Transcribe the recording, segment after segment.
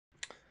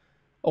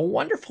A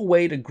wonderful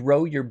way to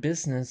grow your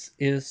business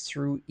is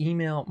through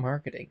email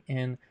marketing.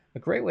 And a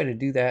great way to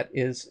do that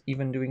is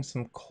even doing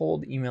some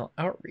cold email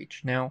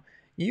outreach. Now,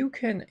 you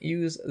can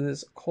use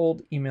this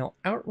cold email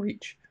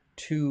outreach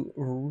to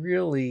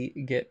really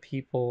get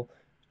people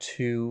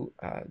to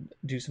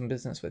do some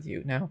business with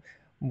you. Now,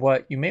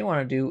 what you may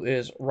want to do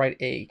is write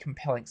a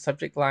compelling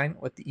subject line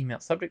with the email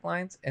subject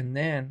lines and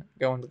then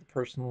go into the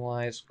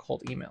personalized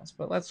cold emails.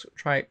 But let's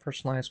try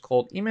personalized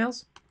cold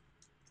emails.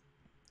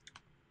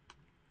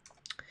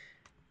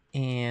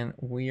 And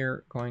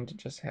we're going to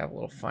just have a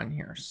little fun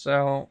here.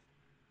 So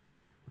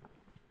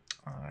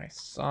I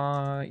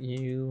saw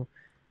you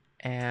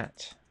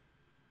at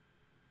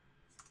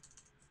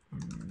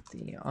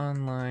the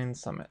online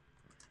summit.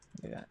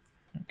 Do that.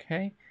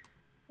 Okay.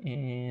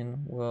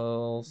 And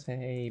we'll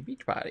say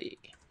Beachbody.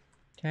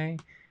 Okay.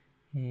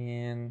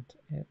 And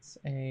it's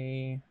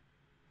a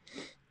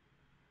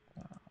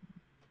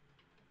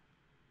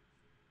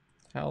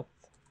health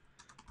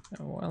and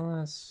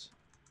wellness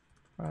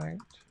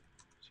product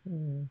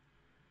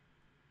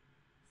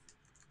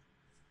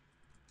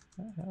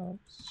that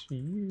helps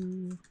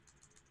you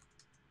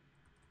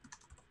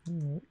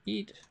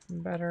eat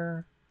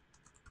better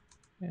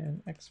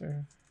and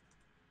exercise.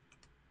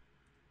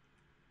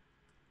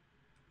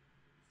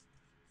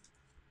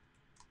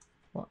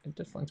 Well, I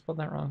definitely spelled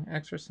that wrong.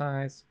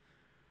 Exercise.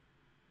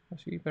 So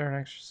you better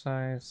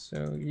exercise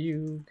so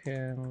you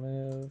can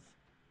live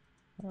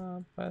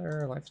a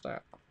better lifestyle.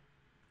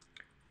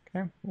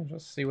 Okay, we'll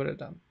just see what it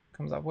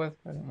comes up with.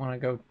 I didn't want to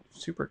go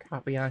super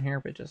copy on here,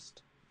 but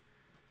just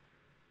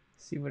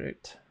see what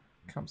it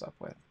comes up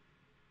with.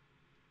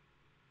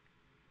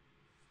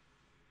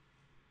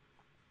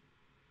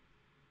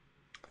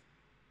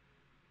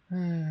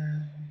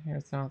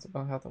 Here's thoughts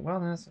about health and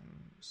wellness. I'm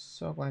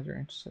so glad you're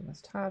interested in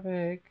this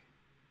topic.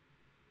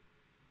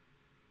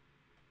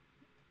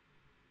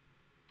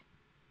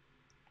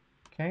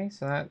 Okay,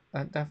 so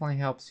that definitely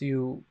helps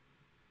you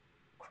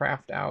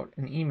craft out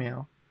an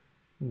email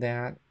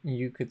that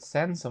you could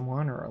send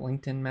someone, or a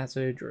LinkedIn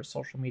message or a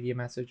social media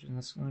message, and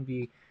this is going to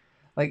be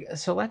like,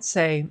 so let's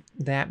say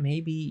that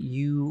maybe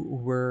you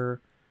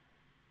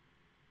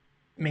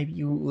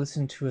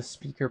listened to a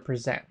speaker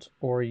present,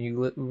 or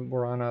you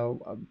were on a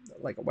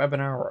like a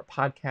webinar or a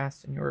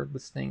podcast and you were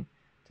listening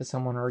to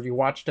someone, or you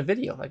watched a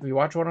video like we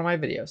watched one of my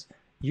videos.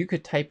 You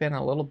could type in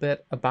a little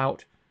bit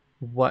about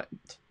what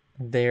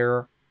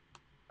their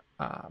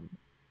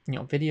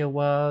video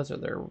was, or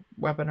their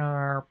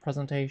webinar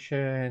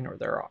presentation, or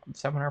their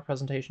seminar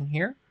presentation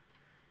here.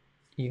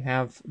 You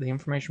have the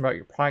information about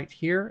your product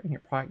here and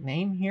your product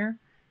name here,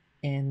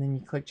 and then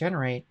you click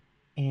generate,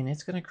 and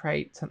it's going to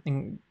create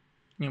something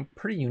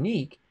pretty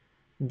unique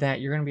that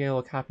you're going to be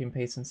able to copy and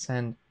paste and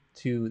send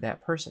to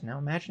that person. Now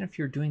imagine if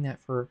you're doing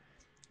that for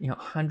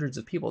hundreds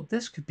of people.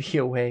 This could be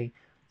a way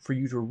for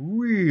you to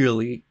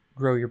really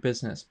grow your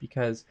business,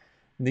 because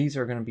these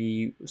are going to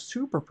be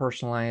super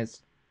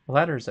personalized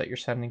letters that you're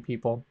sending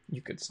people.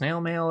 You could snail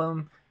mail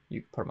them,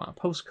 you could put them on a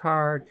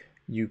postcard,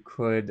 you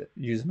could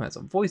use them as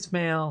a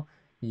voicemail,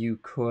 you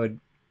could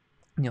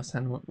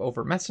send them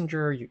over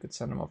Messenger, you could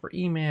send them over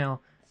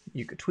email,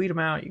 you could tweet them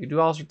out, you could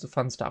do all sorts of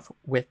fun stuff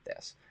with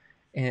this.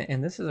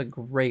 And this is a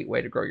great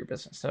way to grow your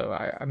business. So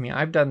I mean,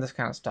 I've done this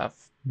kind of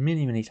stuff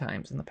many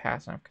times in the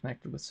past, and I've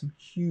connected with some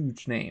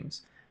huge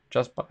names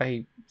just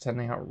by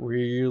sending out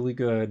really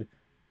good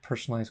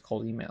personalized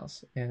cold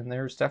emails. And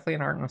there's definitely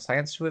an art and a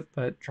science to it,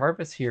 but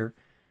Jarvis here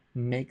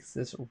makes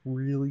this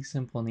really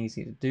simple and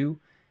easy to do.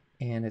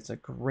 And it's a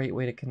great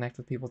way to connect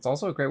with people. It's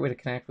also a great way to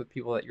connect with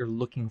people that you're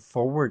looking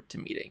forward to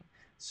meeting.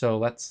 So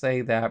let's say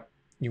that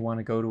you want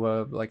to go to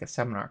a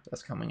seminar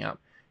that's coming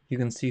up. You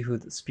can see who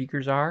the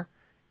speakers are,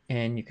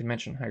 and you can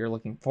mention how you're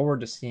looking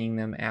forward to seeing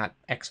them at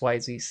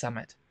XYZ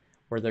Summit,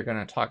 where they're going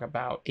to talk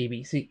about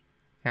ABC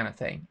kind of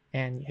thing.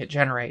 And you hit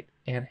generate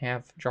and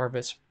have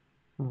Jarvis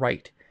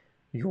write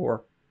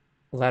your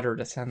letter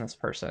to send this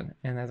person.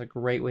 And that's a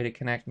great way to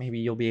connect. Maybe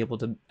you'll be able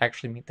to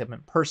actually meet them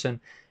in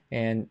person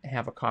and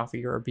have a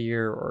coffee or a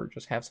beer, or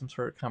just have some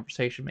sort of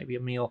conversation, maybe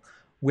a meal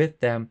with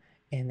them.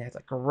 And that's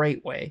a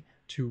great way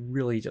to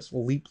really just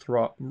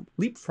leapfrog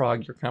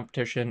your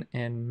competition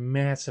and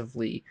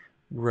massively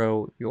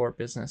grow your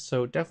business.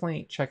 So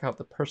definitely check out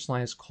the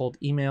personalized cold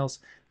emails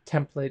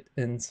template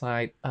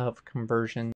inside of Conversion.